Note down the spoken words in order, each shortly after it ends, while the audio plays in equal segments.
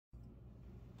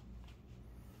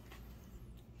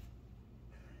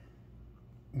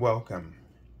Welcome.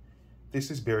 This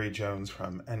is Barry Jones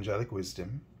from Angelic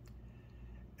Wisdom,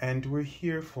 and we're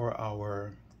here for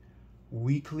our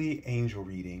weekly angel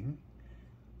reading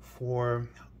for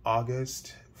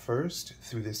August 1st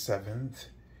through the 7th,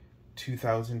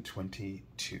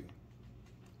 2022.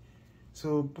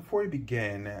 So before we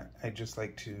begin, I'd just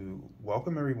like to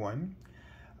welcome everyone.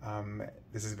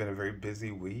 This has been a very busy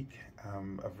week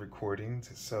of recordings,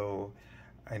 so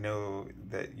I know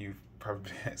that you've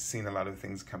probably seen a lot of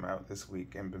things come out this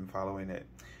week and been following it.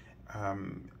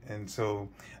 And so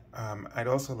I'd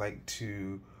also like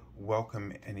to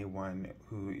welcome anyone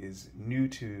who is new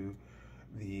to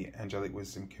the Angelic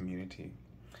Wisdom community.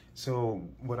 So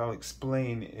what I'll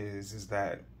explain is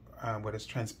that what has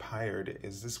transpired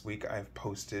is this week I've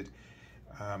posted,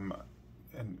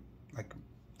 like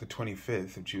the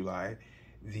 25th of July,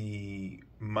 the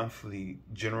monthly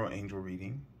general angel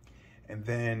reading. And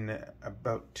then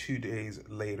about 2 days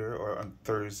later, or on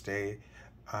Thursday,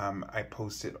 I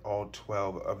posted all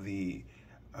 12 of the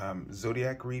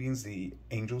zodiac readings, the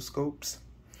angel scopes,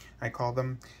 I call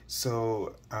them.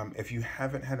 So if you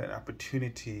haven't had an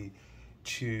opportunity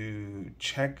to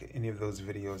check any of those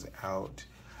videos out,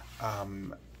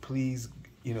 please,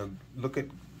 you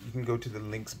can go to the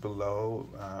links below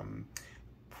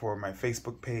for my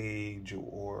Facebook page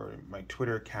or my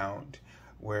Twitter account,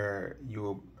 where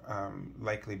you'll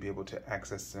likely be able to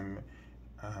access them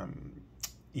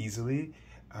easily.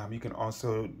 You can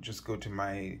also just go to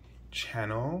my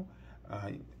channel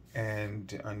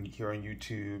and here on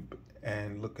YouTube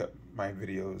and look up my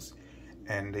videos,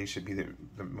 and they should be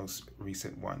the most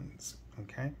recent ones,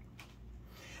 okay?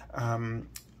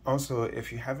 Also,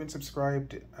 if you haven't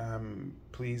subscribed,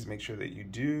 please make sure that you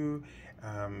do.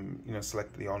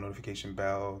 Select the all notification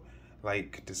bell,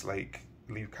 like, dislike,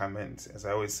 leave comments. As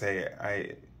I always say,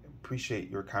 I appreciate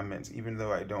your comments, even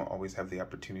though I don't always have the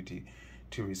opportunity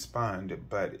to respond,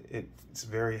 but it's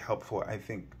very helpful, I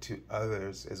think, to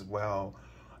others as well.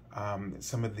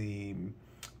 Some of the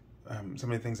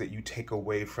things that you take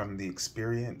away from the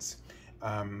experience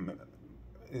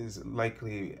is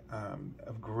likely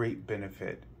of great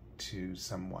benefit to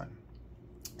someone.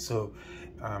 So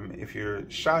if you're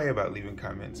shy about leaving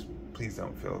comments, please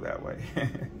don't feel that way.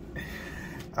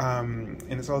 And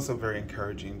it's also very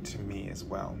encouraging to me as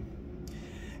well.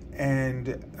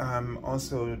 And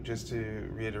also, just to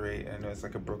reiterate, I know it's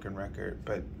like a broken record,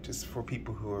 but just for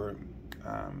people who are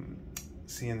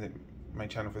seeing my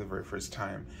channel for the very first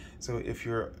time. So if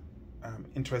you're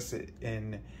interested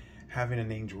in having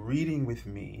an angel reading with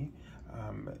me,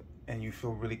 and you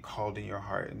feel really called in your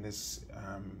heart, and this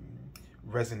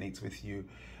resonates with you,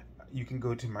 you can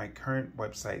go to my current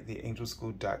website,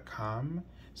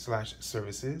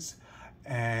 theangelschool.com/services,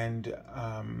 and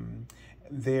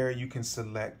there you can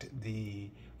select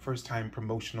the first time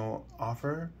promotional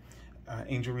offer,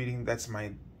 angel reading. That's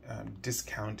my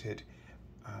discounted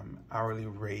hourly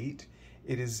rate.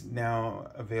 It is now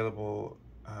available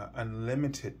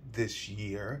unlimited this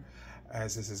year,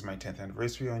 as this is my 10th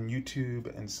anniversary on YouTube.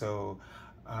 And so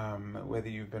whether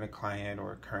you've been a client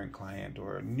or a current client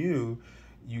or new,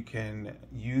 you can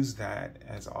use that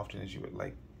as often as you would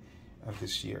like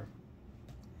this year.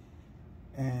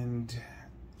 And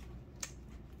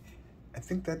I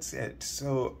think that's it.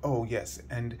 So, oh yes,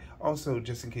 and also,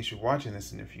 just in case you're watching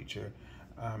this in the future,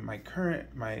 my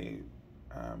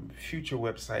future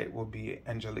website will be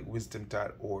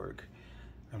angelicwisdom.org.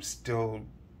 I'm still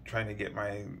trying to get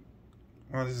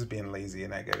this is being lazy,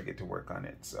 and I got to get to work on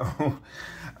it. So,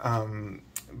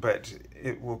 but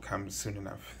it will come soon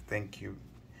enough. Thank you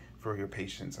for your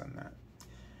patience on that.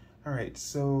 All right,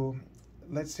 so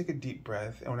let's take a deep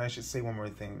breath. And I should say one more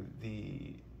thing.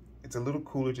 It's a little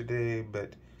cooler today,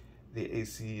 but the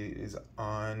AC is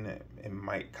on. It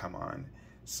might come on.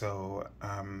 So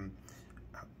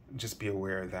just be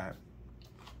aware of that.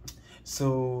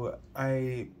 So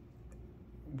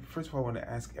first of all, I want to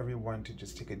ask everyone to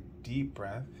just take a deep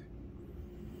breath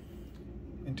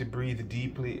and to breathe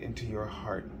deeply into your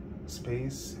heart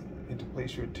space and to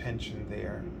place your attention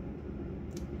there.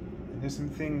 And there's some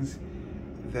things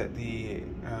that the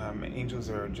angels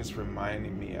are just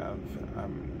reminding me of.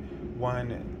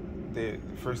 One, the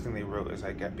first thing they wrote is,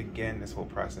 I began this whole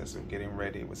process of getting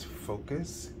ready was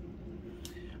focus.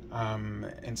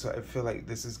 And so I feel like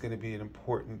this is going to be an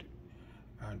important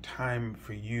time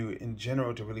for you in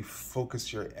general to really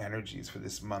focus your energies for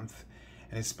this month,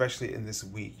 and especially in this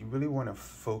week. You really want to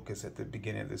focus at the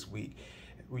beginning of this week.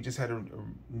 We just had a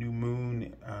new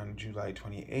moon on July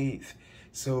 28th.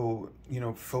 So,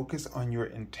 focus on your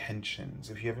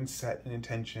intentions. If you haven't set an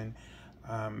intention,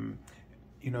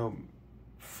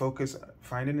 focus,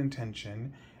 find an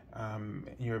intention.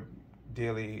 You're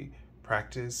daily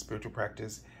practice, spiritual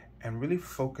practice, and really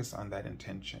focus on that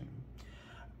intention.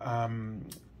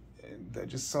 I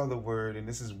just saw the word, and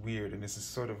this is weird, and this is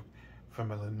sort of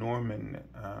from a Lenormand,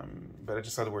 but I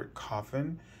just saw the word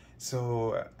coffin.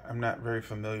 So I'm not very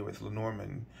familiar with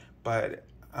Lenormand, but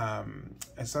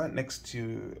I saw it next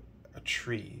to a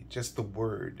tree, just the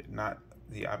word, not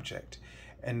the object.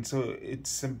 And so it's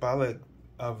symbolic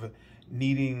of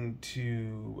needing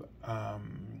to,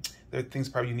 there are things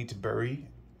probably you need to bury,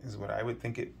 is what I would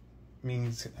think it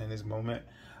means in this moment.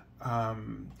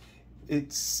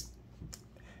 It's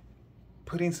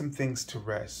putting some things to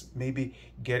rest, maybe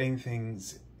getting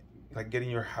things, like getting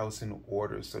your house in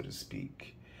order, so to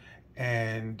speak,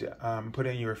 and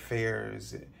putting your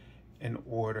affairs in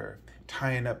order,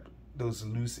 tying up those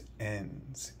loose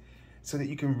ends so that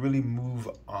you can really move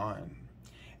on.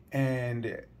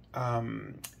 And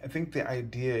I think the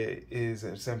idea is,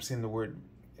 as I'm seeing the word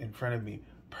in front of me,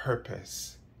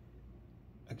 purpose.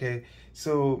 Okay,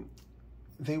 so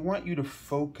they want you to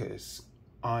focus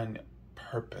on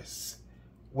purpose.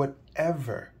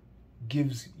 Whatever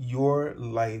gives your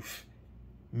life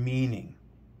meaning.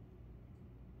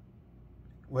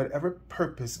 Whatever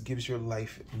purpose gives your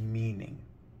life meaning.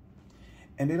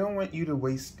 And they don't want you to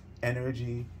waste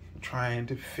energy trying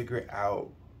to figure out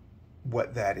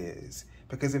what that is.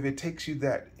 Because if it takes you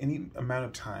that any amount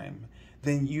of time,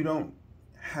 then you don't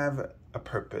have a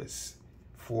purpose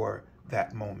for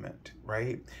that moment,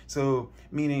 right? So,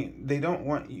 meaning they don't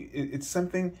want you, it's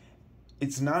something,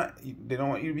 it's not, they don't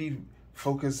want you to be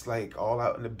focused like all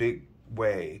out in a big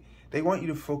way. They want you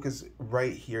to focus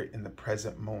right here in the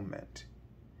present moment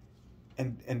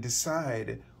and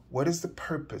decide, what is the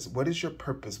purpose? What is your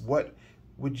purpose? What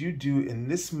would you do in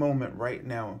this moment right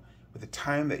now with the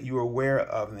time that you are aware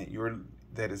of and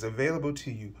that is available to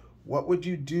you? What would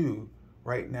you do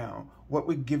right now? What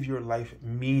would give your life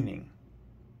meaning?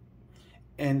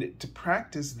 And to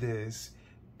practice this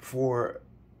for,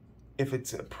 if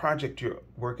it's a project you're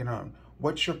working on,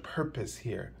 what's your purpose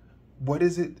here? What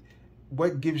is it?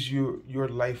 What gives you your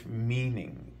life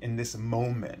meaning in this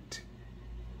moment?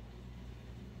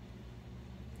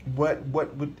 What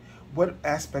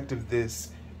aspect of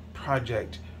this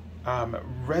project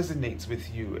resonates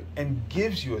with you and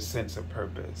gives you a sense of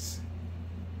purpose?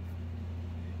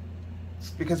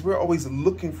 Because we're always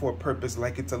looking for a purpose,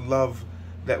 like it's a love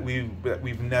that we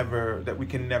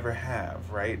can never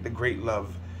have, right? The great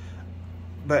love.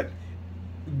 But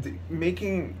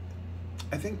making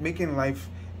life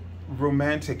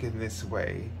romantic in this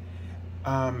way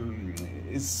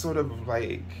is sort of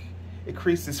like, it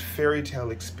creates this fairy tale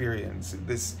experience,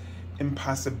 this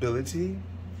impossibility.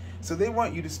 So they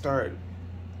want you to start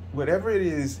whatever it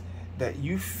is that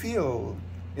you feel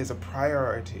is a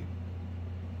priority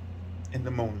in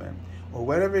the moment, or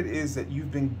whatever it is that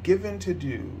you've been given to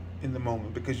do in the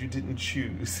moment because you didn't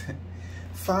choose.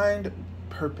 Find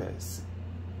purpose.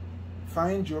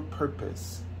 Find your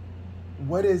purpose.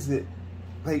 What is it?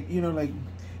 Like,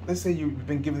 let's say you've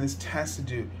been given this task to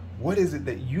do. What is it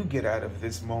that you get out of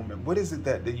this moment? What is it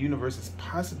that the universe is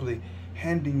possibly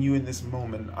handing you in this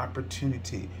moment, an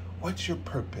opportunity? What's your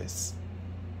purpose?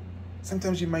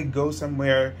 Sometimes you might go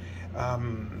somewhere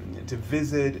to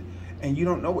visit and you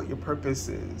don't know what your purpose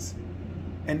is.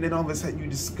 And then all of a sudden you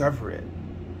discover it.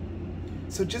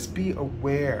 So just be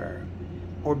aware,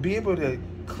 or be able to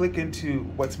click into,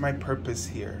 what's my purpose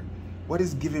here? What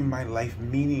is giving my life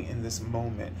meaning in this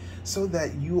moment? So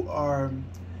that you are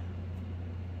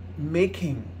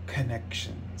making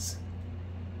connections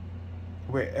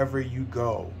wherever you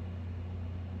go.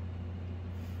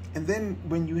 And then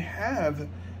when you have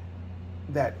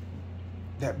that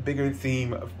bigger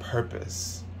theme of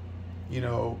purpose,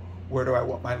 where do I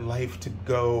want my life to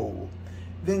go?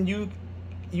 Then you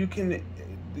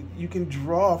can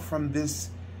draw from this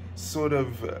sort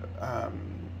of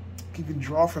you can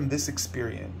draw from this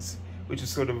experience, which is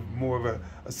sort of more of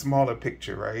a smaller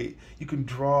picture, right? You can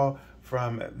draw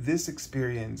from this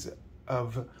experience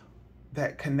of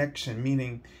that connection,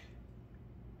 meaning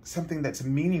something that's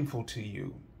meaningful to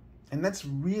you. And that's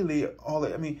really all.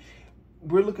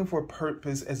 We're looking for a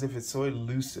purpose as if it's so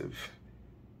elusive.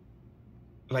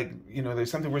 Like,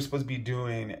 there's something we're supposed to be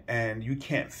doing and you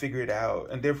can't figure it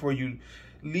out. And therefore you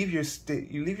leave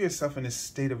yourself in a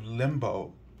state of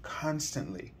limbo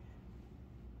constantly.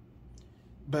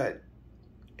 But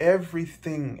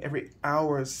everything, every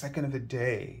hour, second of the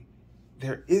day,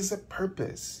 there is a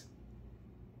purpose.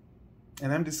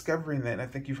 And I'm discovering that, and I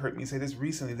think you've heard me say this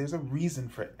recently, there's a reason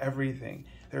for everything.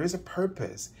 There is a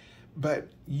purpose.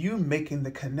 But you making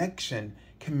the connection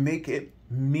can make it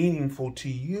meaningful to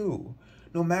you.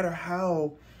 No matter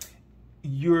how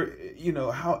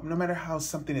no matter how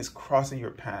something is crossing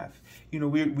your path,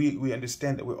 we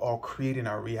understand that we're all creating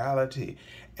our reality,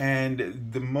 and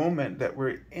the moment that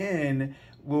we're in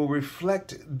will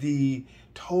reflect the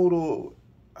total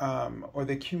or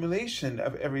the accumulation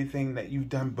of everything that you've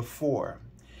done before.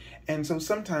 And so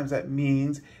sometimes that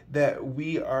means that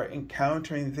we are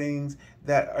encountering things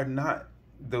that are not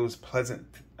those pleasant,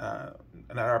 not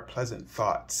our pleasant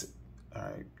thoughts,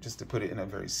 just to put it in a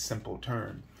very simple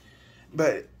term.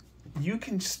 But you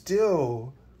can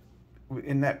still,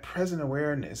 in that present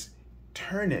awareness,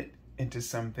 turn it into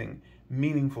something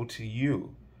meaningful to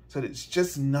you. So that it's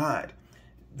just not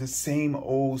the same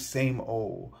old,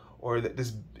 or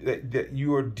that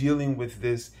you are dealing with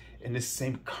this in the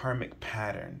same karmic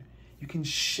pattern. You can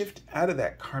shift out of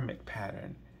that karmic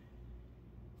pattern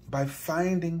by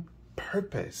finding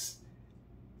purpose,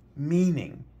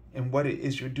 meaning in what it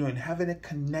is you're doing, having a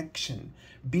connection,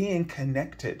 being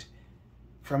connected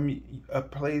from a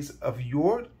place of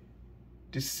your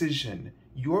decision,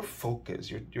 your focus,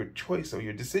 your choice, or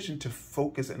your decision to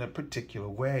focus in a particular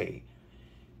way.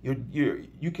 You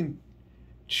can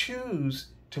choose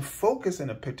to focus in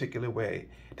a particular way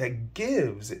that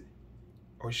gives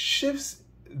or shifts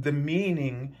the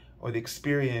meaning or the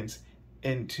experience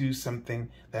into something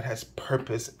that has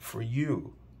purpose for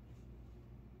you.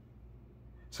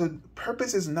 So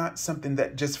purpose is not something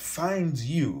that just finds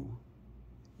you.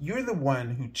 You're the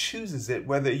one who chooses it,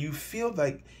 whether you feel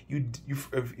like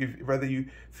whether you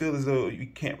feel as though you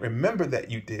can't remember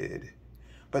that you did.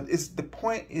 But the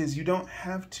point is, you don't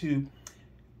have to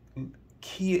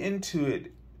key into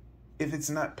it if it's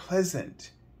not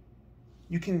pleasant.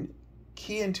 You can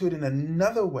key into it in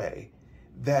another way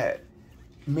that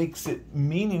makes it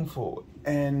meaningful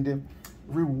and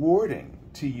rewarding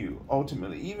to you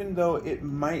ultimately, even though it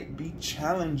might be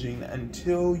challenging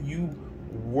until you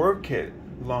work it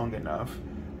long enough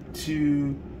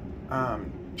to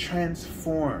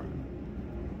transform.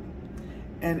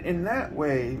 And in that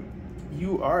way,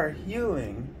 you are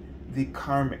healing the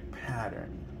karmic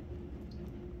pattern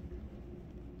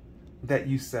that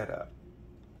you set up.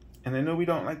 And I know we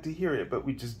don't like to hear it, but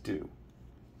we just do.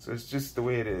 So it's just the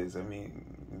way it is. I mean,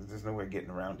 there's no way getting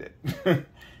around it.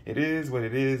 It is what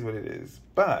it is, what it is.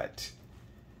 But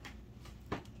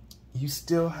you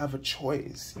still have a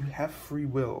choice. You have free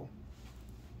will.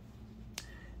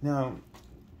 Now,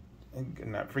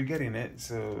 I'm not forgetting it,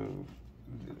 so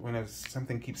when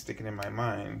something keeps sticking in my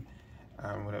mind,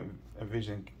 when a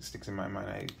vision sticks in my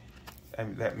mind,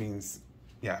 that means,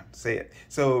 yeah, say it.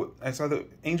 So I saw the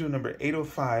angel number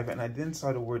 805, and I then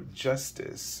saw the word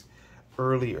justice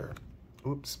earlier.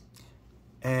 Oops.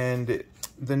 And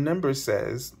the number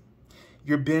says,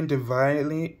 you're being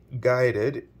divinely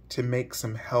guided to make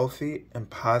some healthy and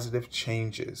positive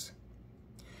changes,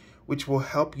 which will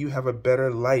help you have a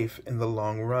better life in the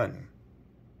long run.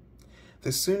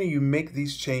 The sooner you make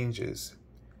these changes,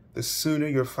 the sooner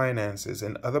your finances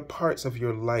and other parts of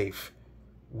your life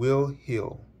will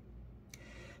heal.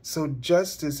 So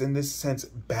justice, in this sense,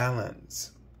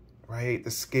 balance, right?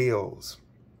 The scales.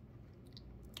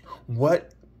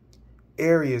 What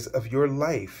areas of your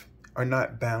life are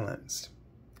not balanced?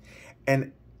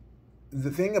 And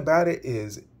the thing about it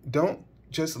is, don't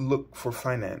just look for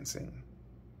financing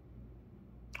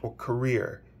or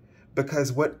career,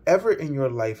 because whatever in your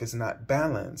life is not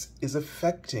balanced is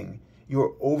affecting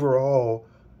your overall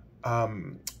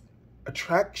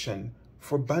attraction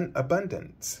for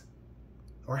abundance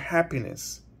or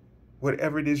happiness,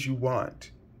 whatever it is you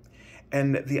want.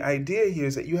 And the idea here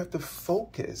is that you have to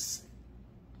focus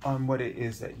on what it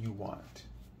is that you want.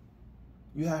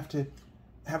 You have to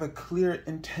have a clear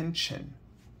intention.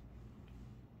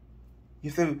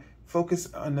 You have to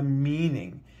focus on the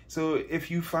meaning. So if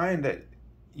you find that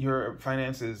your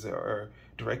finances are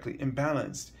directly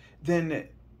imbalanced, then,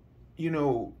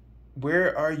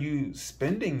 where are you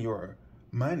spending your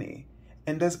money?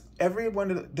 And does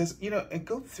everyone, and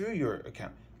go through your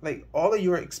account, like all of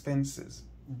your expenses,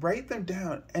 write them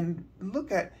down and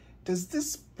look at, does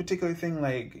this particular thing,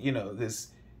 like, this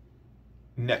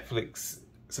Netflix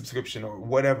subscription or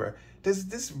whatever, does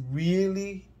this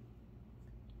really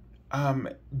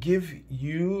give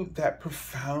you that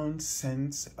profound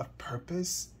sense of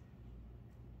purpose?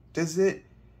 Does it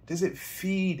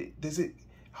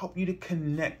help you to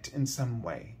connect in some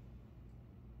way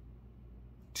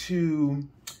to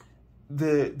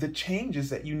the changes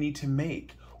that you need to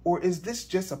make? Or is this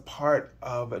just a part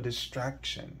of a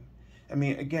distraction? I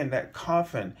mean, again, that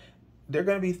coffin, there are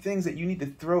going to be things that you need to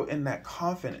throw in that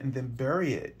coffin and then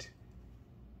bury it.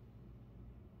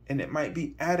 And it might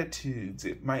be attitudes.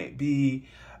 It might be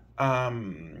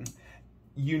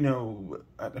you know,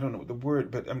 I don't know the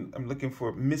word, but I'm looking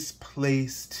for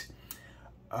misplaced,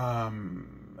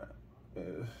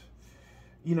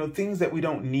 you know, things that we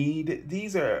don't need.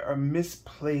 These are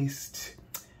misplaced.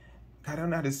 I don't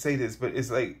know how to say this, but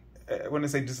it's like, I want to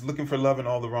say just looking for love in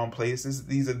all the wrong places.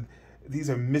 These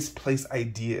are misplaced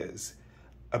ideas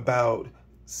about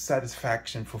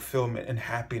satisfaction, fulfillment, and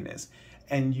happiness.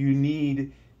 And you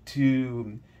need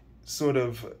to sort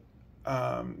of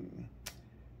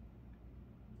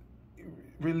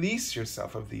release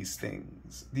yourself of these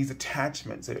things, these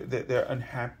attachments that are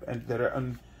unhappy and that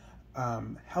are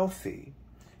unhealthy,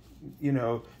 you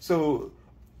know. So,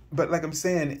 but like I'm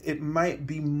saying, it might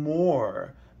be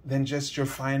more than just your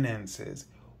finances.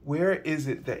 Where is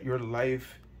it that your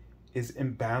life is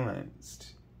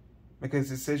imbalanced?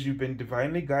 Because it says you've been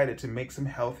divinely guided to make some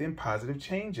healthy and positive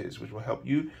changes, which will help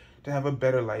you to have a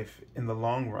better life in the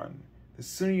long run. The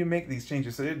sooner you make these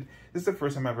changes. So this is the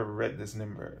first time I've ever read this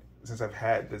number since I've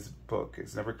had this book.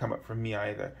 It's never come up for me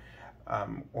either,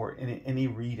 or in any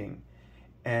reading.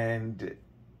 And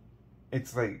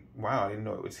it's like, wow, I didn't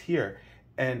know it was here.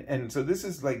 And so this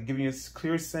is like giving you a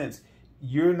clear sense.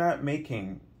 You're not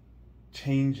making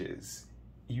changes.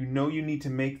 You know you need to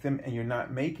make them, and you're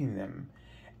not making them.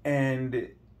 And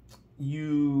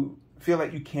you feel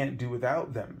like you can't do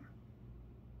without them,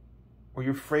 or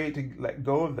you're afraid to let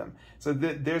go of them. So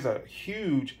there's a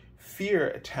huge fear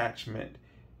attachment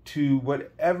to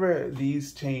whatever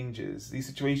these changes, these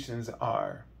situations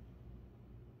are.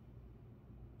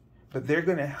 But they're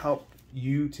going to help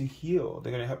you to heal.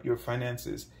 They're going to help your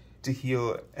finances to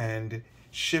heal and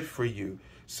shift for you.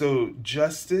 So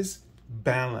justice,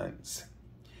 balance,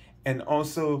 and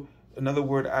also another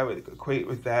word I would equate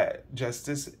with that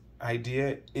justice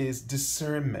idea is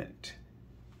discernment.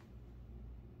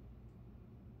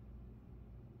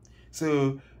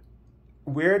 So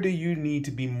where do you need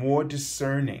to be more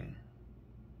discerning?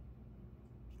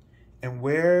 And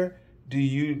where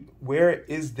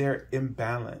is there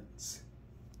imbalance?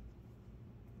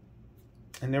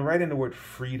 And they're right in the word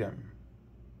freedom.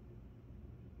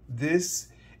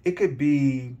 It could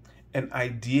be an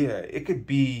idea. It could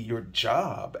be your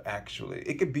job, actually.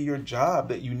 It could be your job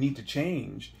that you need to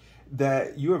change,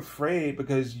 that you're afraid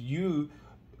because you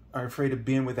are afraid of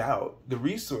being without the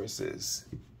resources.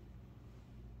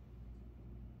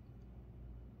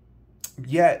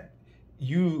 Yet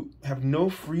you have no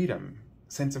freedom,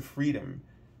 sense of freedom.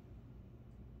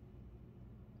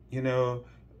 You know,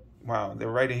 wow, they're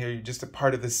right in here. You're just a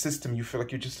part of the system. You feel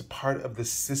like you're just a part of the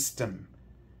system.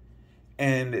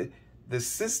 And the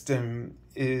system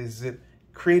is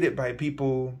created by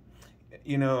people.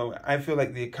 You know, I feel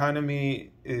like the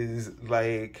economy is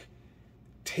like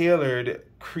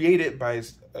created by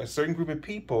a certain group of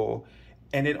people,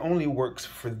 and it only works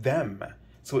for them.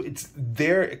 So it's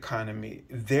their economy,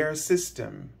 their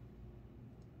system.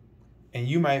 And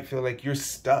you might feel like you're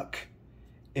stuck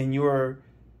in your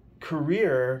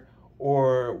career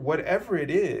or whatever it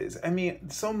is. I mean,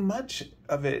 so much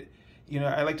of it, you know,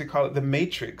 I like to call it the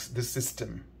matrix, the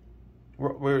system.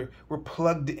 We're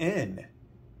plugged in.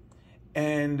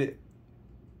 And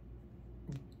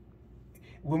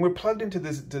when we're plugged into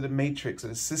the matrix or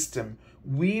the system,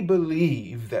 we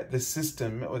believe that the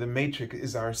system or the matrix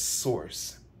is our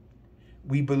source.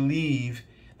 We believe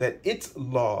that its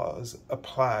laws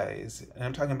applies, and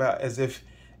I'm talking about as if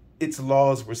its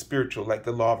laws were spiritual, like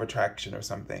the law of attraction or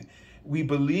something. We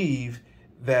believe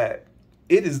that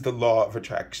it is the law of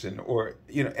attraction, or,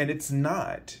 you know, and it's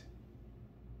not.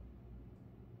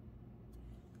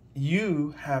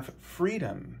 You have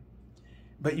freedom,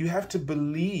 but you have to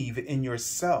believe in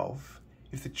yourself.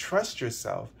 You have to trust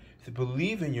yourself. You have to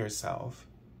believe in yourself,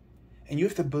 and you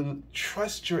have to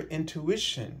trust your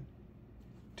intuition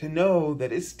to know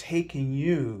that it's taking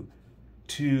you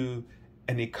to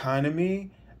an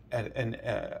economy,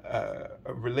 a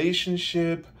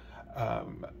relationship,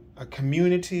 a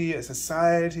community, a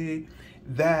society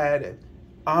that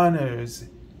honors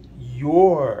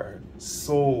your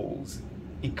soul's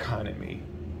economy,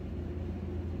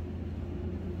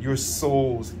 your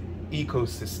soul's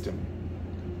ecosystem.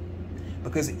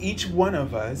 Because each one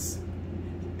of us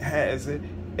has an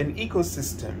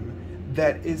ecosystem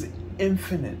that is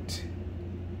infinite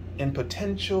in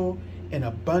potential, in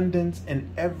abundance,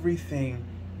 in everything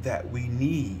that we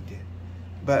need.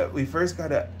 But we first got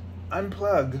to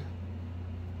unplug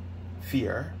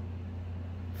fear.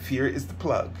 Fear is the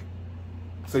plug.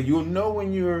 So you'll know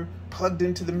when you're plugged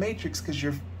into the matrix because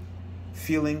you're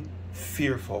feeling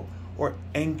fearful or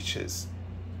anxious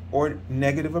or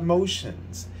negative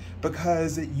emotions,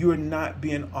 because you're not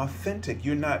being authentic.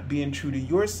 You're not being true to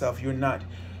yourself. You're not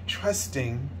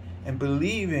trusting and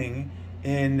believing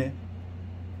in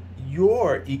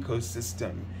your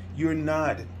ecosystem. You're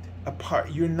not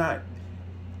you're not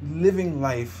living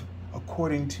life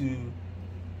according to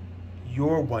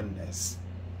your oneness,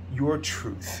 your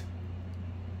truth.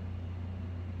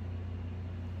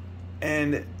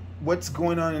 And what's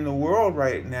going on in the world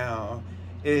right now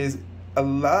is a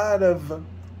lot of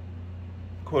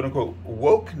quote unquote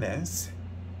wokeness,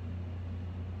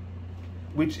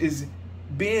 which is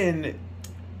being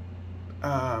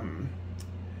the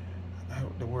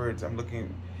words I'm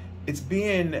looking, it's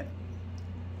being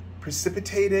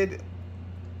precipitated,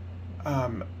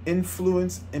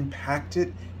 influenced,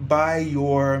 impacted by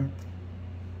your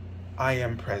I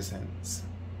am presence.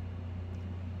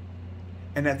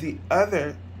 And at the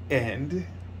other end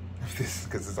of this,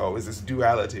 because there's always this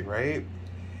duality, right,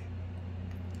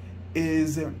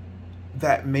 is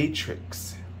that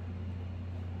matrix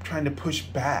trying to push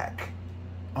back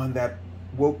on that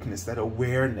wokeness, that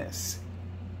awareness.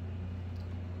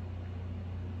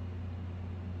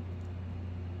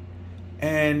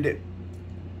 And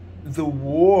the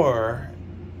war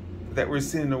that we're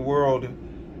seeing in the world,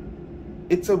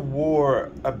 it's a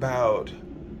war about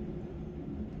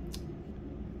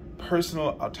personal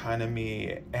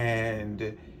autonomy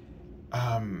and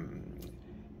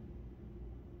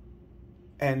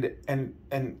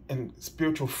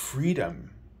spiritual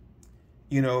freedom,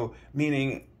 you know,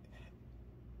 meaning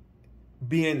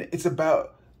it's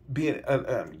about being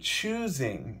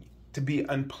choosing to be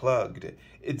unplugged.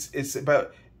 It's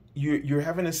about you're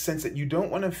having a sense that you don't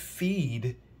want to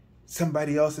feed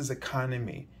somebody else's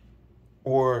economy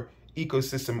or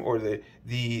ecosystem or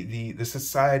the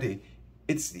society.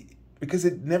 It's because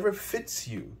it never fits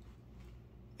you,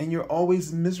 and you're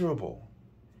always miserable,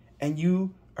 and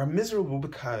you are miserable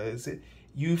because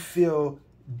you feel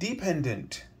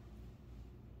dependent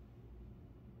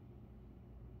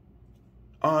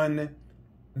on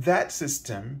that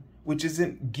system, which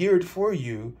isn't geared for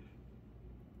you,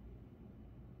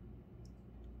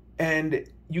 and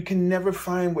you can never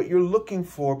find what you're looking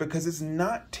for because it's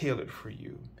not tailored for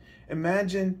you.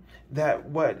 Imagine that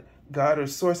what God or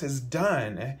Source has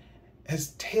done has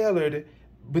tailored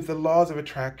with the laws of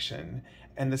attraction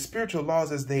and the spiritual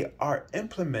laws as they are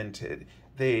implemented.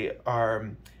 They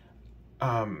are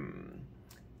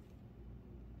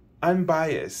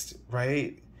unbiased,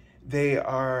 right? They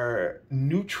are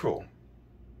neutral.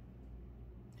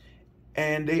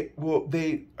 And they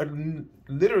are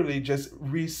literally just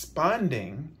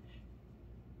responding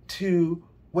to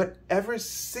whatever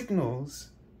signals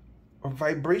or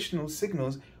vibrational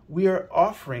signals we are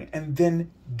offering and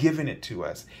then giving it to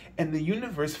us. And the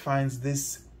universe finds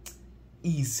this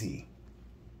easy.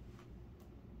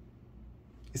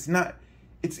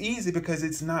 It's easy because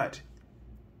it's not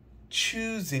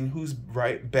choosing who's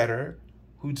right, better,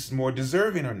 who's more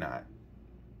deserving or not.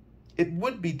 It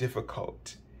would be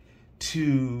difficult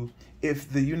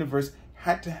if the universe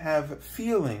had to have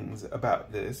feelings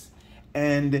about this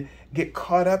and get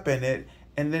caught up in it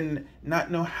and then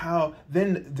not know how,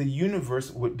 then the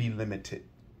universe would be limited.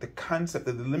 The concept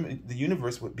of the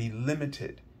universe would be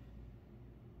limited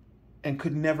and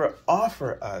could never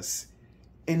offer us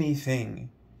anything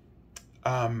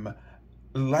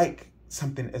like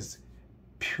something as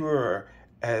pure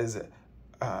as,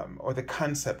 or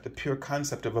the pure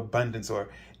concept of abundance or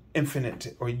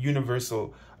infinite or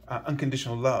universal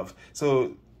unconditional love.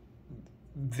 So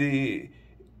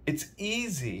it's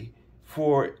easy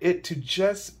for it to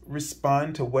just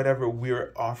respond to whatever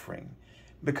we're offering,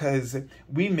 because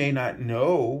we may not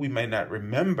know, we may not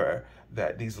remember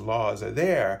that these laws are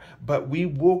there, but we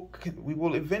will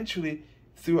eventually,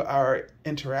 through our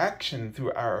interaction,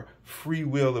 through our free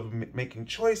will of making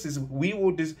choices, we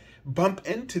will just bump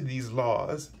into these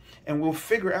laws and we'll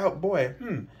figure out, boy,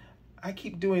 I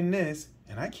keep doing this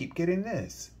and I keep getting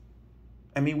this.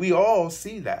 I mean, we all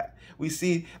see that. We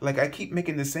see, like, I keep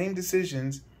making the same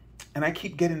decisions and I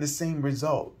keep getting the same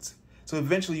results. So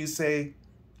eventually you say,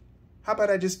 how about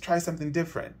I just try something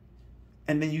different?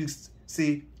 And then you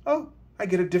see, oh, I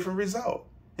get a different result.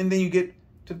 And then you get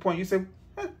to the point you say,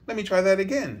 let me try that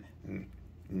again.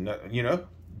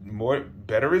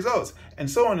 Better results, and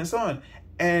so on and so on.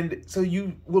 And so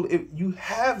you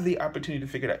have the opportunity to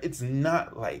figure it out. It's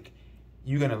not like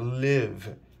you're going to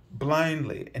live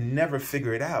blindly and never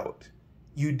figure it out.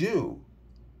 You do.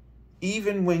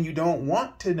 Even when you don't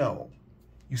want to know,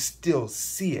 you still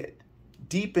see it.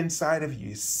 Deep inside of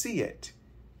you see it.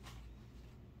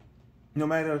 No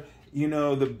matter,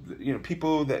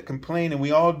 people that complain, and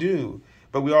we all do,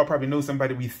 but we all probably know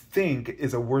somebody we think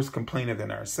is a worse complainer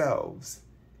than ourselves.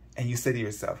 And you say to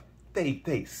yourself, they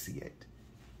see it.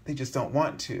 They just don't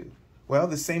want to. Well,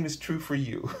 the same is true for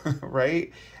you,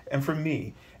 right? And for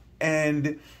me.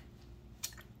 And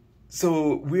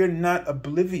so we're not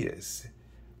oblivious.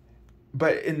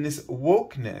 But in this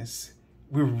wokeness,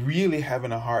 we're really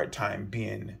having a hard time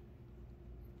being,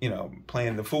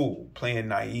 playing the fool, playing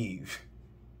naive.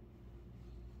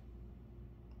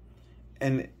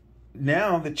 And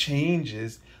now the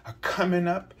changes are coming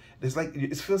up.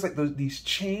 It feels like these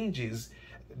changes,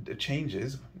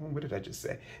 what did I just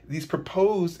say? These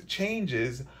proposed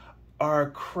changes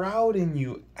are crowding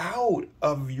you out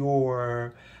of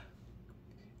your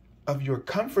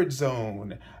comfort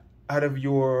zone, out of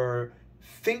your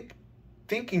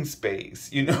thinking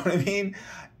space, you know what I mean?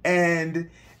 And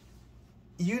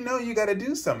you got to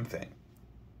do something.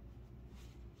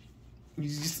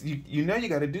 You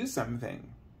got to do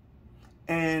something.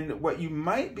 And what you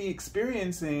might be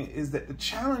experiencing is that the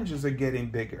challenges are getting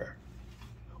bigger,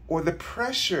 or the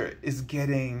pressure is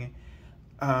getting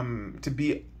to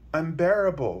be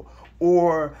unbearable,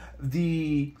 or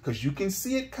because you can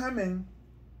see it coming,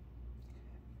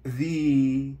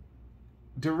 the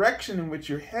direction in which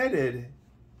you're headed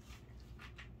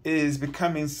is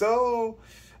becoming so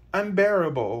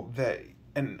unbearable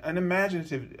and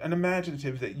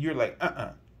unimaginative that you're like,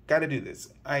 gotta do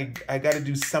this. I gotta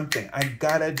do something. I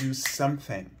gotta do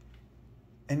something.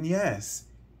 And yes,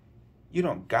 you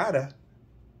don't gotta,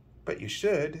 but you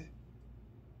should.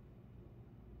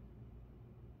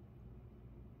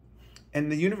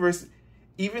 And the universe,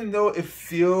 even though it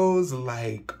feels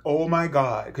like, oh my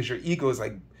God, because your ego is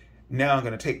like, now I'm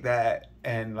going to take that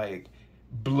and like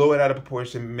blow it out of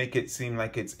proportion, make it seem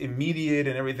like it's immediate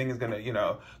and everything is going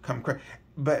to, come.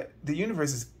 But the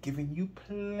universe is giving you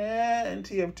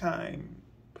plenty of time.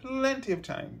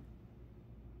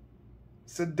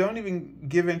 So don't even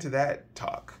give into that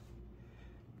talk.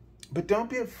 But don't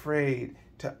be afraid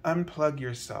to unplug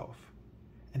yourself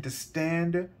and to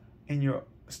stand on your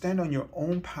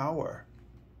own power.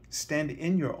 Stand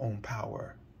in your own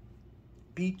power.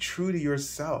 Be true to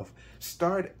yourself.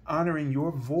 Start honoring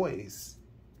your voice.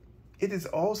 It is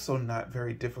also not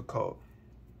very difficult.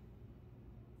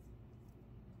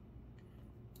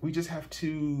 We just have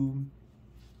to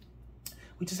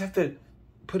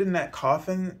put in that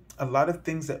coffin a lot of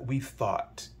things that we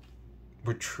thought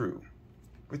were true.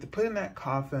 We have to put in that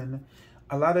coffin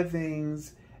a lot of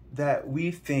things that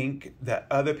we think that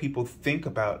other people think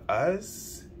about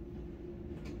us.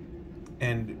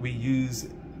 And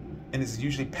and it's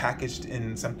usually packaged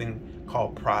in something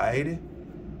called pride,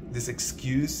 this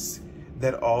excuse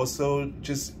that also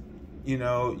just,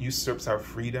 usurps our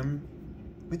freedom.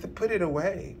 We have to put it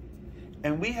away.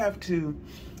 And we have to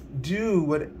do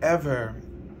whatever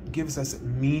gives us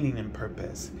meaning and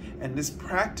purpose. And this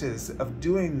practice of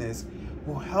doing this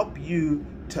will help you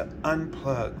to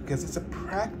unplug, because it's a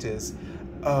practice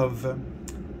of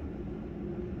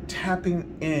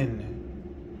tapping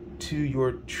in to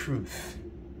your truth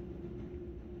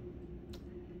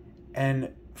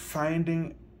and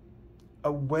finding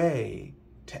a way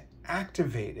to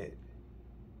activate it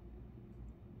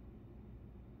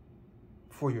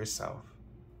for yourself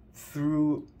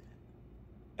through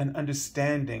an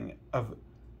understanding of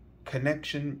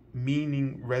connection,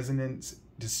 meaning, resonance,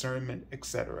 discernment,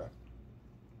 etc.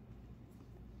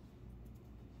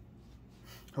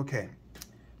 Okay,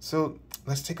 so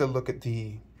let's take a look at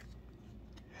the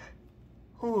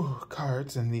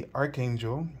cards and the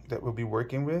Archangel that we'll be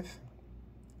working with.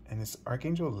 And it's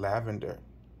Archangel Lavender.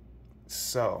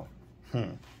 So,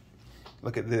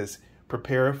 look at this.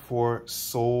 Prepare for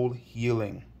soul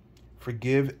healing.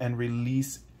 Forgive and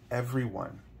release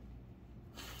everyone.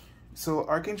 So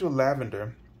Archangel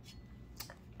Lavender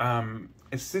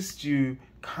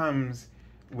comes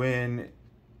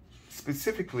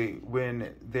specifically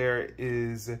when there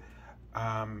is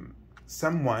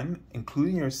someone,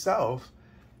 including yourself,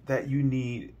 that you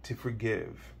need to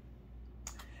forgive.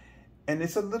 And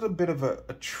it's a little bit of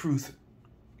a truth,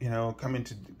 come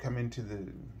into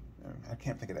the, I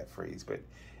can't think of that phrase, but,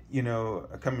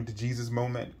 coming to Jesus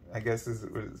moment, I guess it's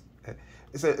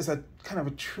a kind of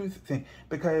a truth thing,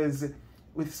 because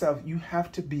with self, you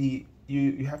have to be,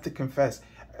 you have to confess.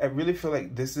 I really feel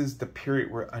like this is the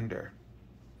period we're under.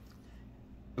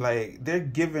 Like, they're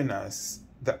giving us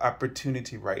the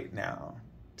opportunity right now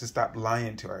to stop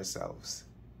lying to ourselves,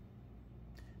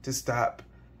 to stop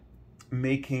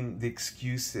making the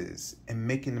excuses and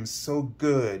making them so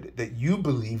good that you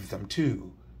believe them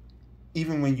too.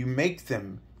 Even when you make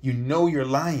them, you're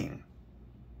lying.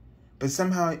 But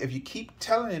somehow, if you keep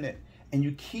telling it and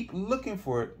you keep looking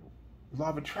for it, law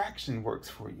of attraction works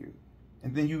for you.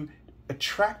 And then you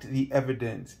attract the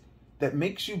evidence that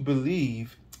makes you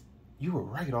believe you were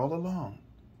right all along.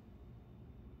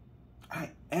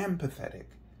 I am pathetic.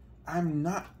 I'm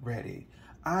not ready.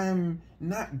 I'm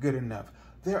not good enough.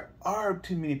 There are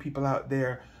too many people out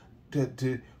there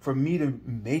for me to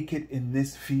make it in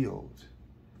this field.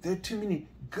 There are too many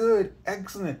good,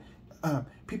 excellent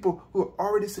people who are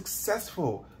already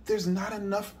successful. There's not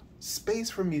enough space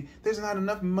for me. There's not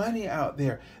enough money out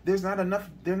there. There are not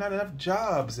enough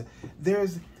jobs.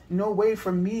 There's no way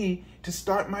for me to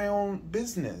start my own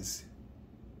business.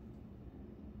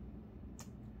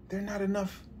 There are not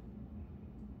enough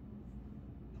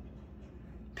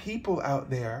people out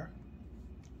there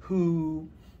who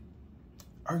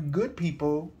are good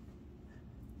people.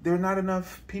 There are not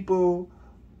enough people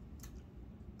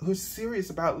who are serious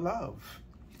about love.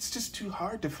 It's just too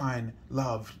hard to find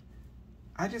love.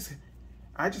 I just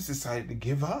decided to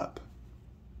give up.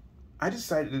 I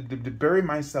decided to bury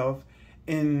myself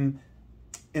in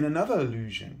another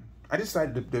illusion. I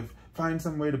decided to find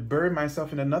some way to bury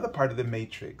myself in another part of the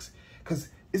matrix. Because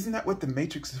isn't that what the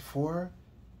matrix is for?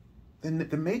 Then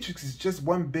the matrix is just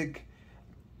one big,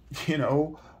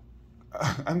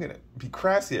 I'm going to be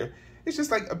crass here. It's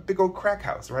just like a big old crack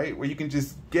house, right? Where you can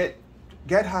just get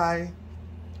high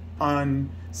on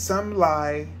some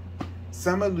lie,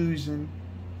 some illusion.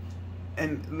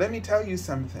 And let me tell you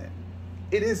something.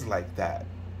 It is like that.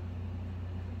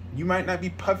 You might not be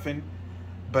puffing,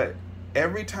 but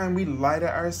every time we lie to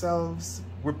ourselves,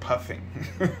 we're puffing.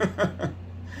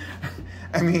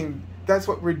 I mean, that's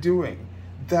what we're doing.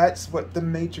 That's what the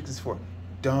matrix is for.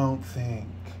 Don't think.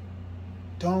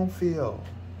 Don't feel.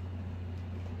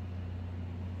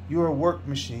 You're a work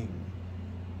machine.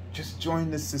 Just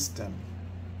join the system.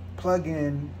 Plug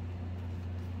in.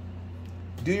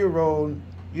 Do your role.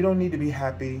 You don't need to be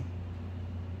happy.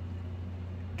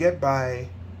 Get by.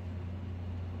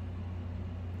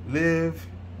 Live,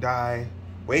 die,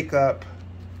 wake up,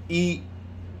 eat,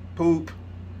 poop,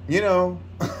 I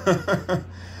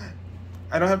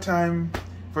don't have time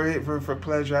for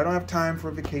pleasure. I don't have time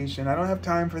for vacation. I don't have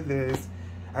time for this.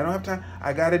 I don't have time.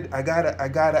 I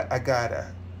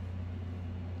gotta.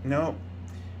 No.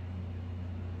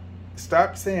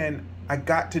 Stop saying, I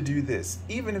got to do this,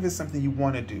 even if it's something you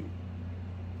want to do.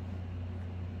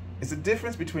 It's a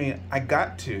difference between I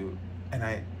got to and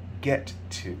I get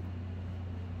to.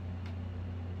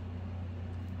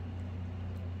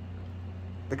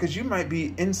 Because you might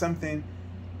be in something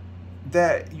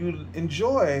that you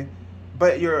enjoy,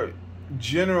 but you're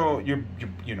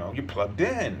plugged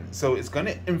in. So it's going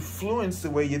to influence the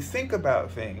way you think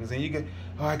about things. And you get,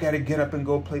 I got to get up and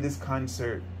go play this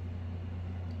concert.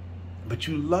 But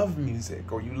you love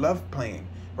music or you love playing,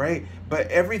 right?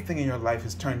 But everything in your life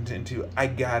is turned into, I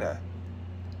gotta.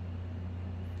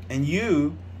 And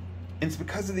it's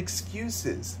because of the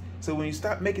excuses. So when you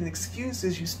stop making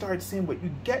excuses, you start seeing what you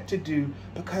get to do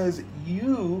because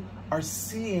you are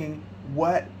seeing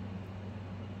what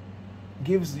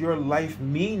gives your life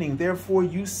meaning. Therefore,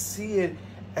 you see it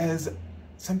as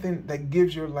something that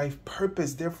gives your life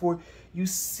purpose. Therefore, you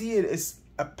see it as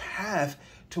a path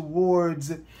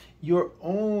towards your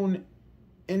own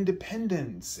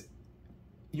independence,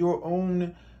 your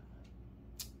own,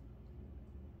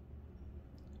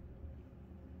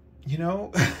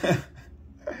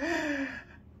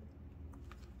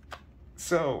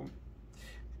 So,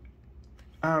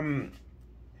 and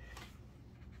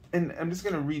I'm just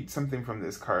going to read something from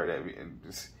this card.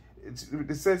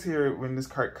 It says here, when this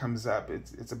card comes up,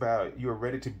 it's about you are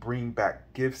ready to bring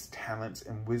back gifts, talents,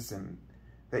 and wisdom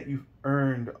that you've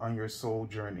earned on your soul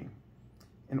journey.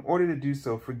 In order to do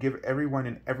so, forgive everyone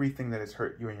and everything that has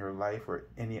hurt you in your life or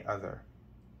any other.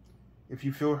 If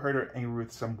you feel hurt or angry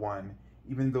with someone,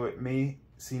 even though it may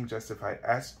seem justified,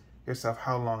 ask yourself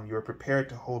how long you are prepared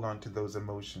to hold on to those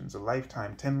emotions. A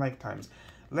lifetime, 10 lifetimes.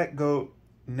 Let go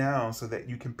now so that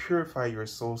you can purify your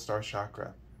soul star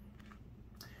chakra.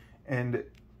 And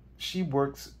she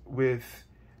works with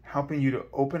helping you to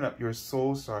open up your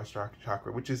soul star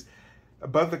chakra, which is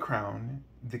above the crown.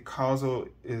 The causal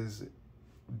is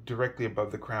directly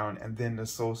above the crown, and then the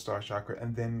soul star chakra,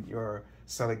 and then your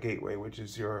cellar gateway, which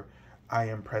is your I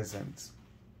am presence.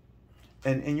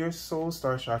 And in your soul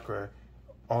star chakra,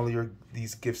 all of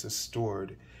these gifts are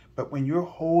stored. But when you're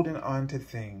holding on to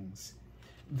things,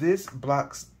 this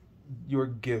blocks your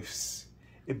gifts.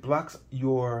 It blocks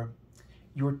your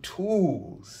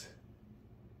tools,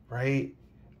 right,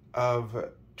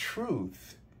 of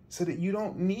truth, so that you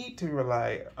don't need to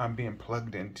rely on being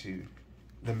plugged into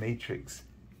the matrix.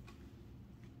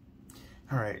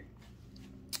 All right,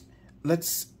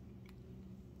 let's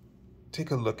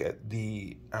take a look at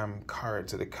the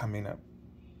cards that are coming up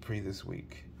for you this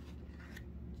week.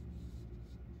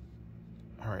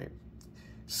 All right,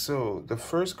 So the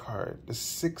first card, the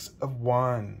Six of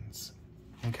Wands,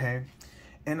 okay?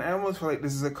 And I almost feel like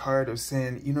this is a card of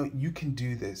saying, you know, you can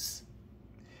do this.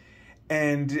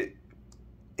 And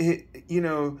it, you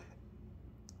know,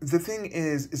 the thing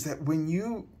is that when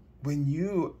you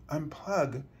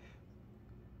unplug,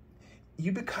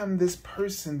 you become this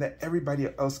person that everybody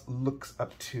else looks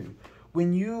up to.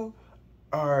 When you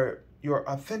are your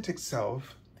authentic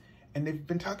self, and they've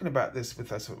been talking about this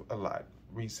with us a lot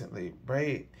recently,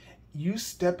 right? You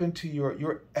step into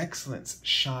your excellence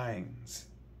shines.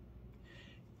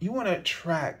 You want to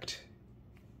attract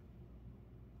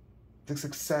the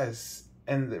success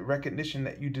and the recognition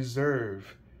that you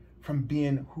deserve from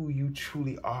being who you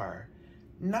truly are,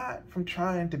 not from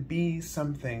trying to be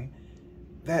something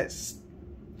that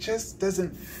just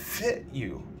doesn't fit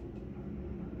you,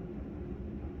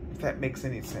 if that makes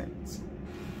any sense.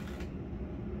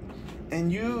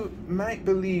 And you might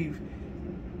believe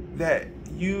that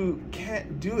you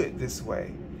can't do it this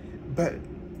way, but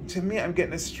to me, I'm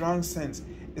getting a strong sense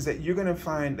is that you're going to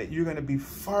find that you're going to be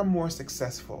far more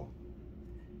successful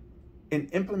in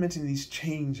implementing these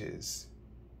changes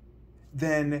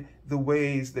than the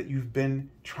ways that you've been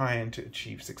trying to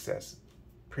achieve success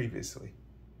previously.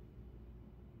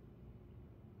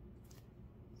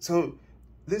 So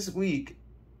this week,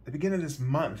 the beginning of this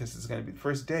month, this is going to be the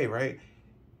first day, right?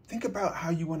 Think about how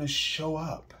you want to show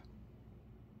up.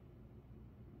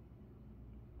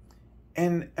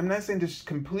 And I'm not saying just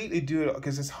completely do it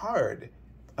because it's hard,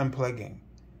 unplugging,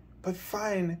 but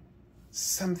find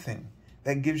something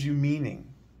that gives you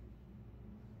meaning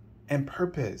and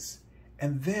purpose.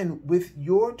 And then with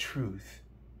your truth,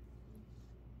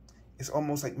 it's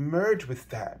almost like merge with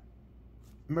that.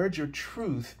 Merge your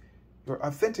truth, your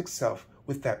authentic self,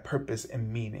 with that purpose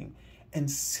and meaning, and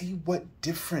see what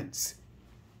difference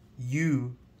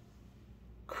you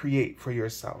create for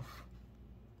yourself.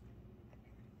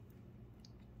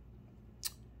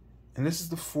 And this is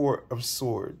the Four of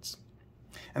Swords.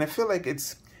 And I feel like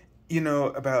it's, you know,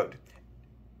 about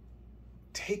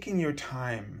taking your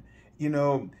time. You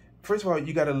know, first of all,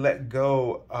 you got to let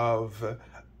go of,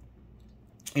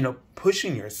 you know,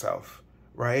 pushing yourself,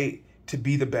 right? To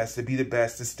be the best,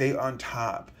 to stay on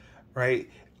top, right?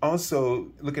 Also,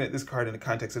 looking at this card in the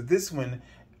context of this one,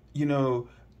 you know,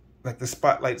 like the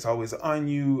spotlight's always on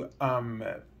you.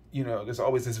 You know, there's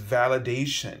always this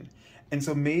validation. And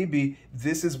so maybe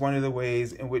this is one of the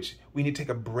ways in which we need to take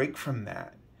a break from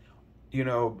that, you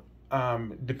know,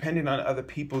 depending on other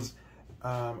people's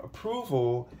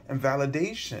approval and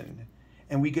validation.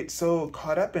 And we get so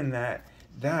caught up in that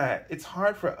it's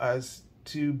hard for us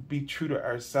to be true to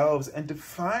ourselves and to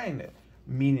find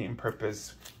meaning and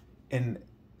purpose in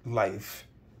life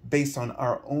based on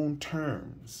our own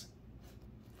terms.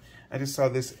 I just saw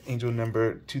this angel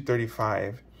number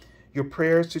 235. Your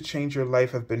prayers to change your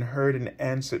life have been heard and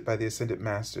answered by the Ascended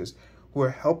Masters, who are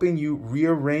helping you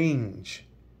rearrange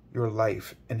your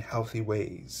life in healthy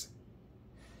ways.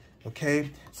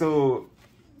 Okay, so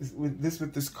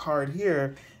with this card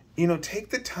here, you know, take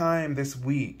the time this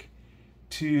week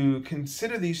to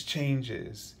consider these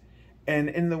changes and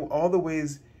in all the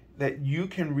ways that you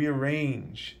can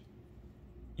rearrange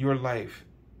your life.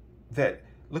 That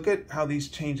look at how these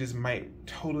changes might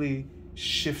totally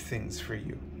shift things for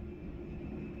you.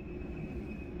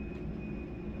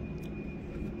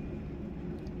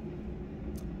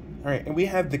 All right, and we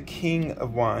have the King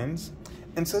of Wands.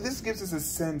 And so this gives us a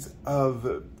sense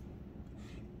of,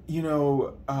 you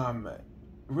know,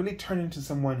 really turning into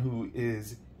someone who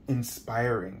is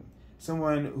inspiring,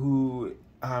 someone who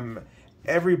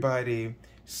everybody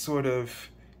sort of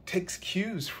takes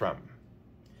cues from.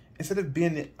 Instead of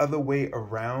being the other way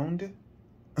around,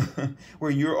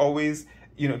 where you're always,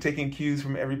 you know, taking cues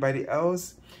from everybody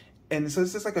else. And so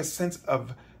it's just like a sense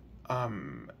of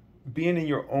being in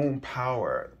your own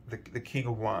power, the King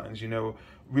of Wands, you know,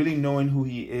 really knowing who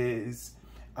he is,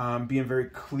 being very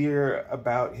clear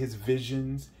about his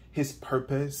visions, his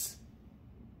purpose.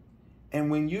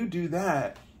 And when you do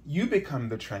that, you become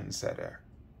the trendsetter.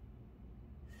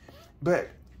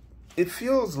 But it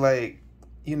feels like,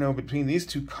 you know, between these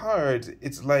two cards,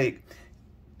 it's like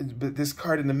this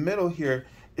card in the middle here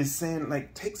is saying,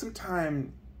 like, take some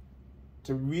time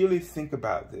to really think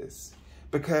about this.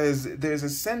 Because there's a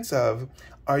sense of,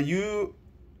 are you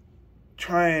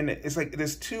trying, it's like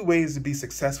there's two ways to be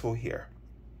successful here.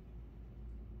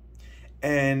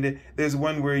 And there's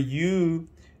one where you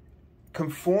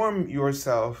conform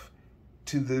yourself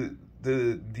to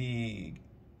the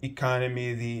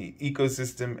economy, the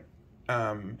ecosystem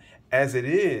as it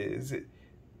is,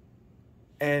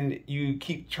 and you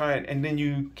keep trying, and then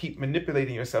you keep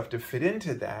manipulating yourself to fit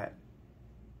into that,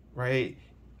 right?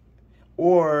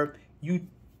 or you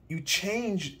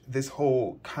change this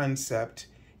whole concept.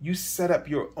 You set up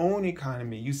your own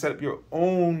economy. You set up your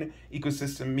own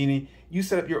ecosystem, meaning you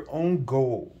set up your own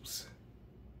goals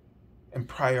and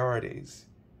priorities.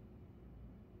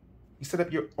 You set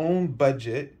up your own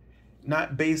budget,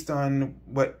 not based on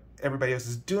what everybody else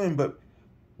is doing, but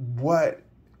what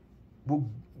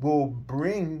will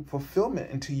bring fulfillment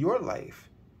into your life.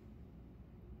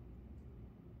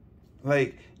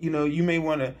 Like, you may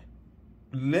want to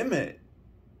limit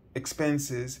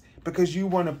expenses because you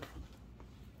want to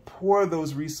pour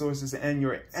those resources and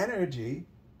your energy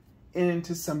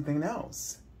into something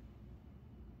else.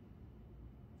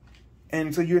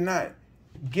 And so you're not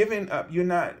giving up, you're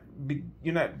not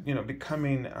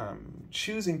becoming,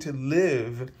 choosing to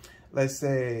live, let's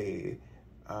say,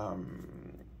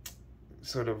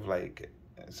 sort of like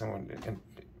someone,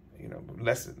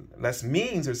 less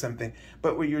means or something.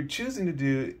 But what you're choosing to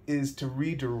do is to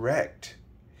redirect,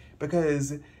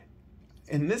 because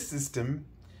in this system,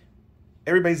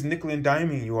 everybody's nickel and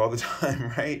diming you all the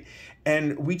time, right?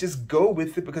 And we just go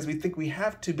with it because we think we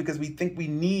have to, because we think we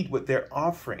need what they're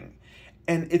offering.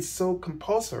 And it's so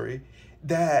compulsory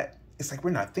that it's like we're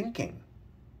not thinking.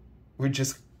 We're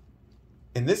just,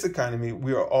 in this economy,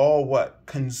 we are all what?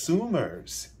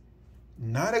 Consumers.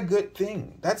 Not a good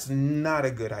thing. That's not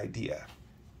a good idea.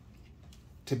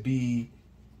 To be,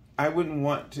 I wouldn't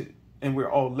want to, and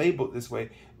we're all labeled this way,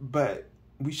 but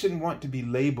we shouldn't want to be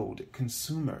labeled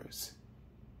consumers.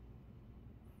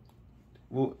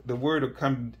 Well, the word will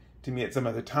come to me at some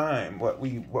other time, what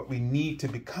we need to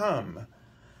become.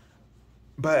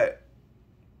 But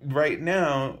right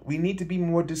now, we need to be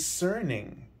more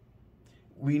discerning.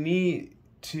 We need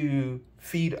to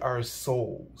feed our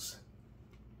souls.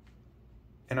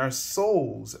 And our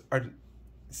souls are,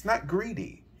 it's not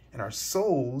greedy. And our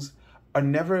souls are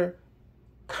never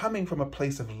coming from a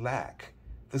place of lack.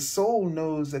 The soul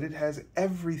knows that it has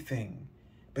everything,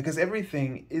 because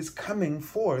everything is coming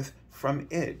forth from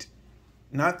it,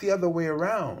 not the other way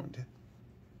around.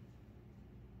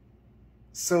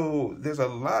 So there's a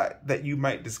lot that you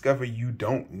might discover you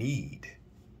don't need,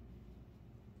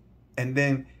 and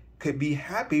then could be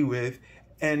happy with,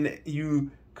 and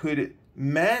you could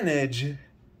manage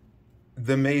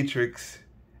the matrix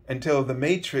until the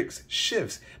matrix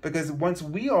shifts. Because once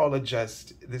we all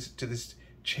adjust to this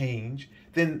change,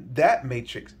 then that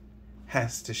matrix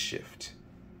has to shift,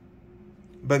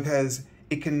 because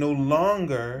it can no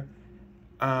longer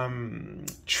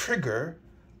trigger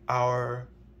our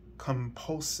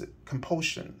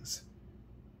compulsions.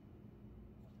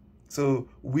 So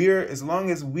as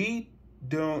long as we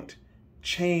don't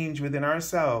change within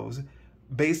ourselves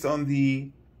based on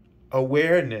the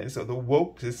awareness or the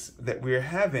wokeness that we're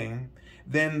having,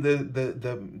 then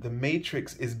the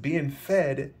matrix is being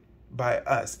fed by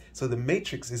us. So the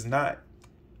matrix is not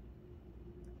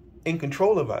in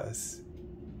control of us.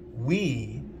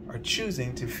 We are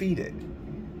choosing to feed it.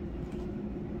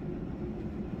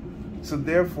 So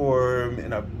therefore,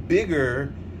 in a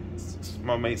bigger,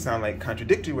 it may sound like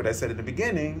contradictory what I said at the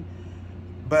beginning,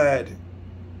 but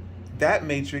that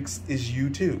matrix is you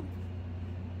too.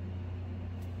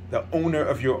 The owner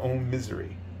of your own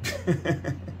misery.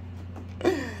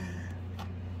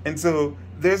 And so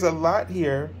there's a lot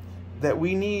here that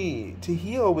we need to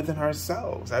heal within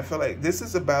ourselves. I feel like this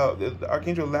is about, the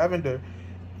Archangel Lavender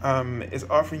is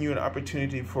offering you an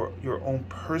opportunity for your own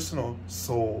personal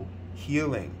soul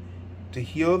healing, to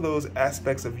heal those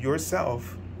aspects of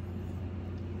yourself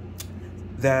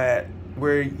that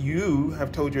where you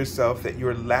have told yourself that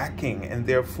you're lacking, and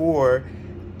therefore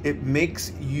it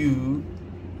makes you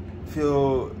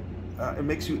feel, it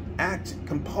makes you act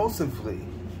compulsively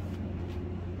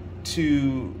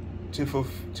to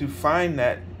find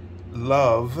that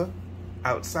love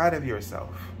outside of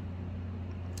yourself.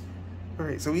 All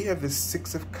right, so we have the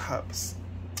Six of Cups.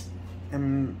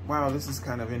 And wow, this is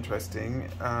kind of interesting.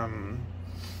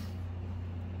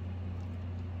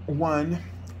 One,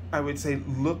 I would say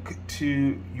look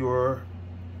to your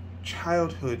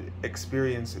childhood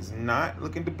experiences, not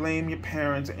looking to blame your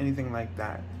parents or anything like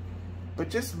that, but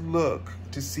just look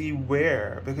to see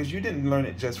where, because you didn't learn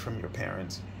it just from your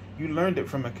parents, you learned it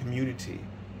from a community.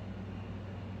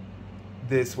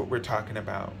 This, what we're talking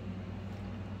about.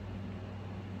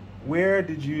 Where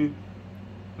did you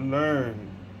learn,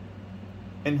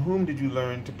 and whom did you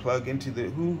learn to plug into the,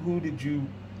 who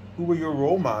were your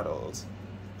role models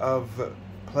of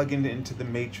plugging into the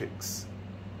matrix?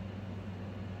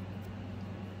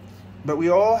 But we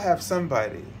all have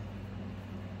somebody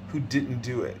who didn't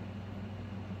do it.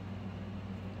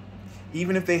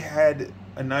 Even if they had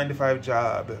a 9-to-5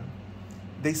 job,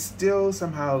 they still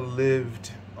somehow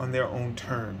lived on their own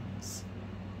terms,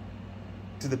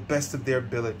 to the best of their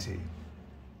ability.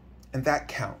 And that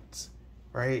counts,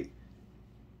 right?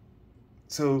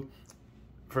 So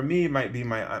for me, it might be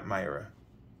my Aunt Myra.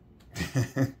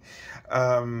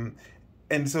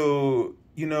 And so,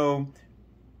 you know,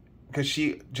 because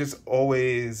she just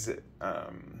always,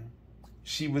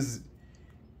 she was,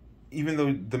 even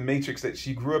though the matrix that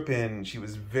she grew up in, she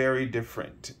was very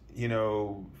different, you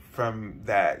know, from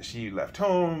that. She left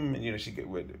home, and, you know, she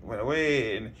went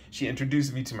away, and she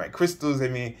introduced me to my crystals. I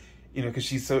mean, you know, because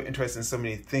she's so interested in so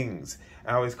many things.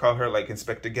 I always call her like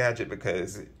Inspector Gadget,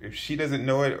 because if she doesn't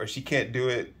know it or she can't do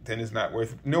it, then it's not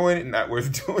worth knowing and not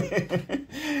worth doing.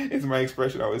 It's my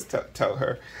expression I always tell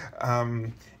her.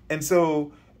 And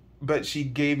so, but she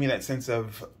gave me that sense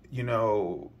of, you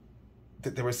know,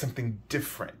 that there was something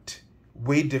different,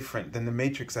 way different than the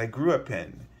matrix I grew up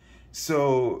in.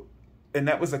 So, and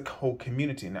that was a whole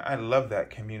community. Now, I love that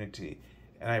community,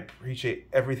 and I appreciate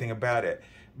everything about it.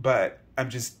 But I'm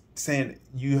just saying,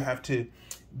 you have to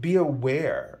be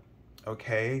aware,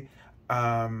 okay?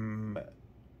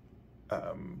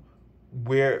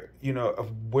 Where, you know,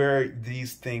 of where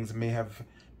these things may have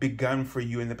begun for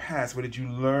you in the past. Where did you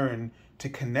learn to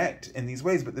connect in these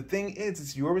ways? But the thing is,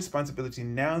 it's your responsibility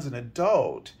now as an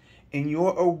adult, in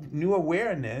your new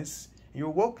awareness,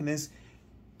 your wokeness,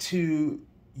 to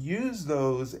use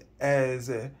those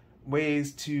as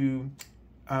ways to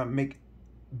make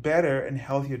better and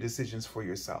healthier decisions for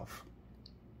yourself.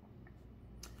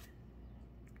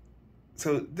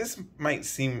 So this might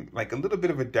seem like a little bit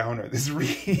of a downer, this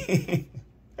reading.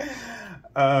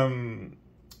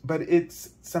 But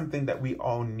it's something that we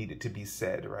all needed to be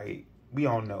said, right? We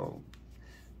all know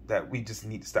that we just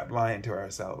need to stop lying to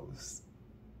ourselves,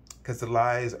 because the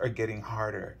lies are getting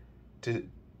harder to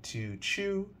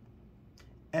chew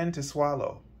and to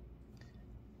swallow,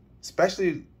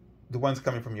 especially the ones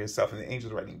coming from yourself. And the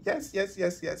angels writing, yes, yes,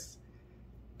 yes, yes.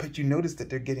 But you notice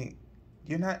that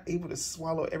you're not able to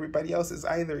swallow everybody else's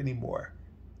either anymore.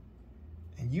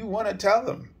 And you want to tell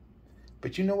them.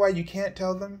 But you know why you can't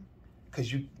tell them?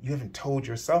 Because you haven't told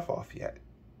yourself off yet.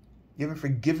 You haven't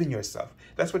forgiven yourself.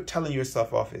 That's what telling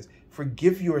yourself off is.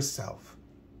 Forgive yourself.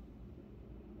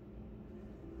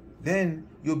 Then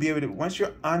you'll be able to, once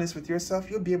you're honest with yourself,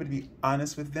 you'll be able to be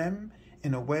honest with them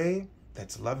in a way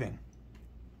that's loving.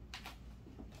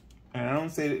 And I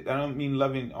don't mean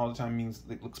loving all the time means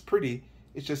it looks pretty.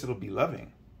 It's just it'll be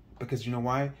loving. Because you know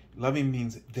why? Loving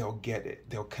means they'll get it.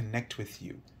 They'll connect with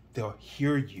you. They'll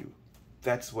hear you.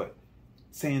 That's what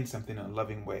saying something in a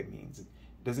loving way means. It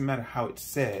doesn't matter how it's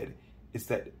said. It's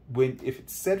that if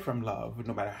it's said from love,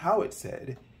 no matter how it's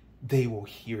said, they will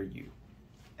hear you.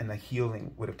 And the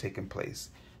healing would have taken place.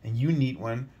 And you need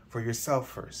one for yourself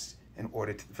first in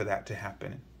order for that to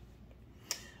happen.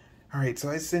 All right, so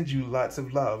I send you lots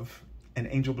of love and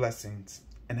angel blessings,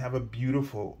 and have a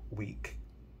beautiful week.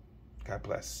 God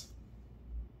bless.